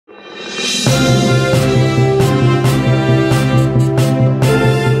Good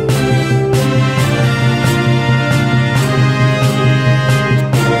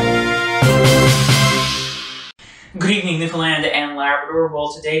evening, Newfoundland and Labrador.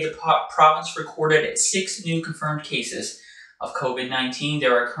 Well, today the province recorded 6 new confirmed cases of COVID-19.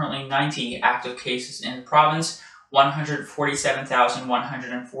 There are currently 90 active cases in the province.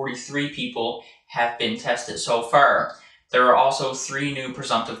 147,143 people have been tested so far. There are also 3 new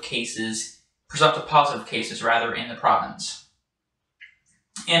presumptive positive cases in the province.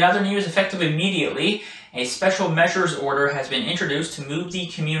 In other news, effective immediately, a special measures order has been introduced to move the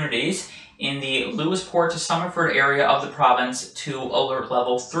communities in the Lewisport to Summerford area of the province to Alert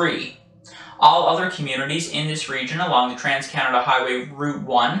Level 3. All other communities in this region along the Trans-Canada Highway Route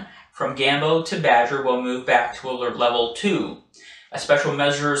 1 from Gambo to Badger will move back to Alert Level 2. A special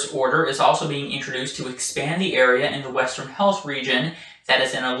measures order is also being introduced to expand the area in the Western Health region that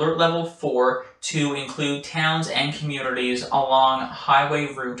is in Alert Level 4 to include towns and communities along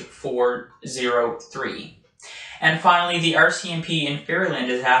Highway Route 403. And finally, the RCMP in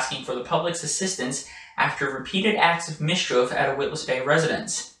Ferryland is asking for the public's assistance after repeated acts of mischief at a Witless Bay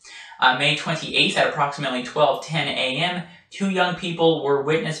residence. On May 28th at approximately 12:10 a.m., 2 young people were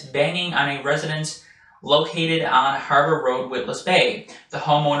witnessed banging on a residence located on Harbour Road, Witless Bay. The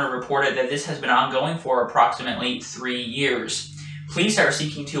homeowner reported that this has been ongoing for approximately 3 years. Police are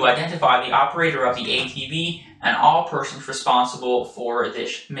seeking to identify the operator of the ATV and all persons responsible for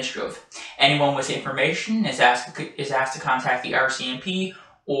this mischief. Anyone with information is asked to contact the RCMP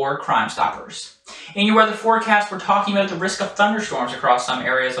or Crime Stoppers. In your weather forecast, we're talking about the risk of thunderstorms across some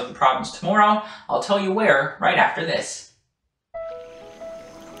areas of the province tomorrow. I'll tell you where right after this.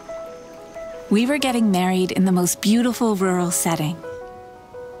 We were getting married in the most beautiful rural setting.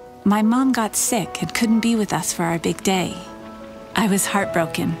 My mom got sick and couldn't be with us for our big day. I was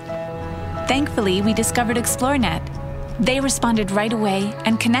heartbroken. Thankfully, we discovered ExploreNet. They responded right away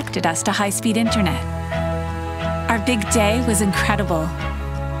and connected us to high-speed internet. Our big day was incredible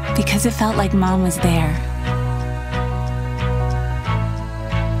because it felt like Mom was there.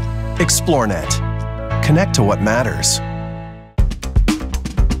 ExploreNet. Connect to what matters.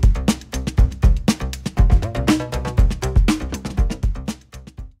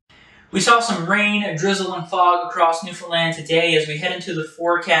 We saw some rain, drizzle, and fog across Newfoundland today. As we head into the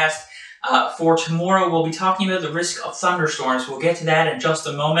forecast for tomorrow, we'll be talking about the risk of thunderstorms. We'll get to that in just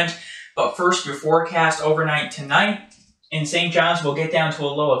a moment. But first, your forecast overnight tonight. In St. John's, we'll get down to a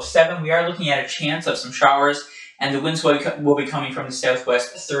low of 7. We are looking at a chance of some showers, and the winds will be coming from the southwest,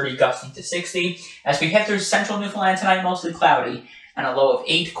 30 gusting to 60. As we head through central Newfoundland tonight, mostly cloudy, and a low of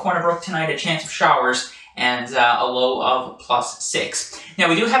 8. Corner Brook tonight, a chance of showers, and a low of +6. Now,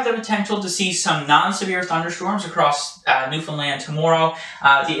 we do have the potential to see some non-severe thunderstorms across Newfoundland tomorrow.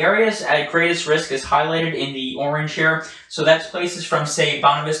 The areas at greatest risk is highlighted in the orange here. So that's places from, say,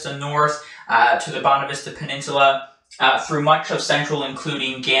 Bonavista North to the Bonavista Peninsula, through much of central,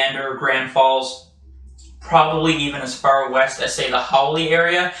 including Gander, Grand Falls, probably even as far west as, say, the Howley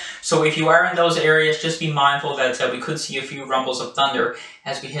area. So if you are in those areas, just be mindful that we could see a few rumbles of thunder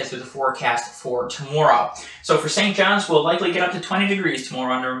as we head through the forecast for tomorrow. So for St. John's, we'll likely get up to 20 degrees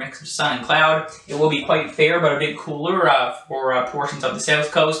tomorrow under a mix of sun and cloud. It will be quite fair, but a bit cooler for portions of the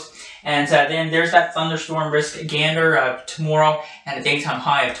south coast. And then there's that thunderstorm risk at Gander tomorrow and a daytime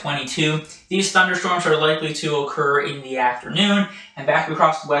high of 22. These thunderstorms are likely to occur in the afternoon. And back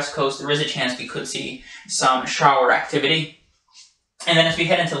across the west coast, there is a chance we could see some shower activity. And then as we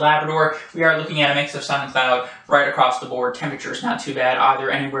head into Labrador, we are looking at a mix of sun and cloud right across the board. Temperatures not too bad either,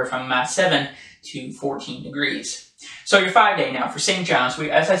 anywhere from 7 to 14 degrees. So your 5-day now for St. John's,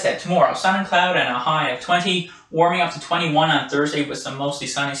 as I said, tomorrow, sun and cloud and a high of 20, warming up to 21 on Thursday with some mostly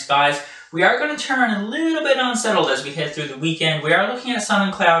sunny skies. We are going to turn a little bit unsettled as we head through the weekend. We are looking at sun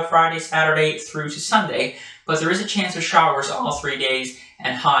and cloud Friday, Saturday through to Sunday, but there is a chance of showers all 3 days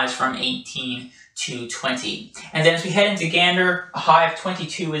and highs from 18 to 20. And then as we head into Gander, a high of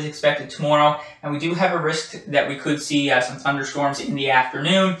 22 is expected tomorrow, and we do have a risk that we could see some thunderstorms in the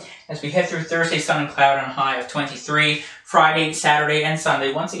afternoon. As we head through Thursday, sun and cloud and a high of 23. Friday, Saturday, and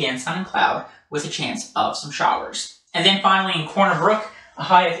Sunday, once again, sun and cloud with a chance of some showers. And then finally in Corner Brook, a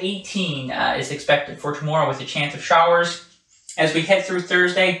high of 18 is expected for tomorrow with a chance of showers. As we head through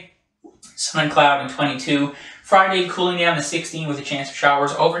Thursday, sun and cloud and 22. Friday, cooling down to 16 with a chance of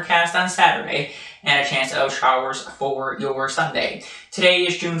showers. Overcast on Saturday, and a chance of showers for your Sunday. Today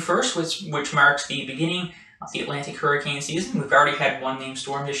is June 1st, which marks the beginning of the Atlantic hurricane season. We've already had 1 named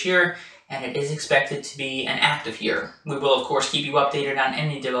storm this year, and it is expected to be an active year. We will, of course, keep you updated on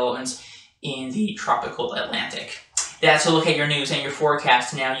any developments in the tropical Atlantic. That's a look at your news and your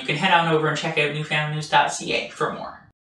forecast now. You can head on over and check out newfoundnews.ca for more.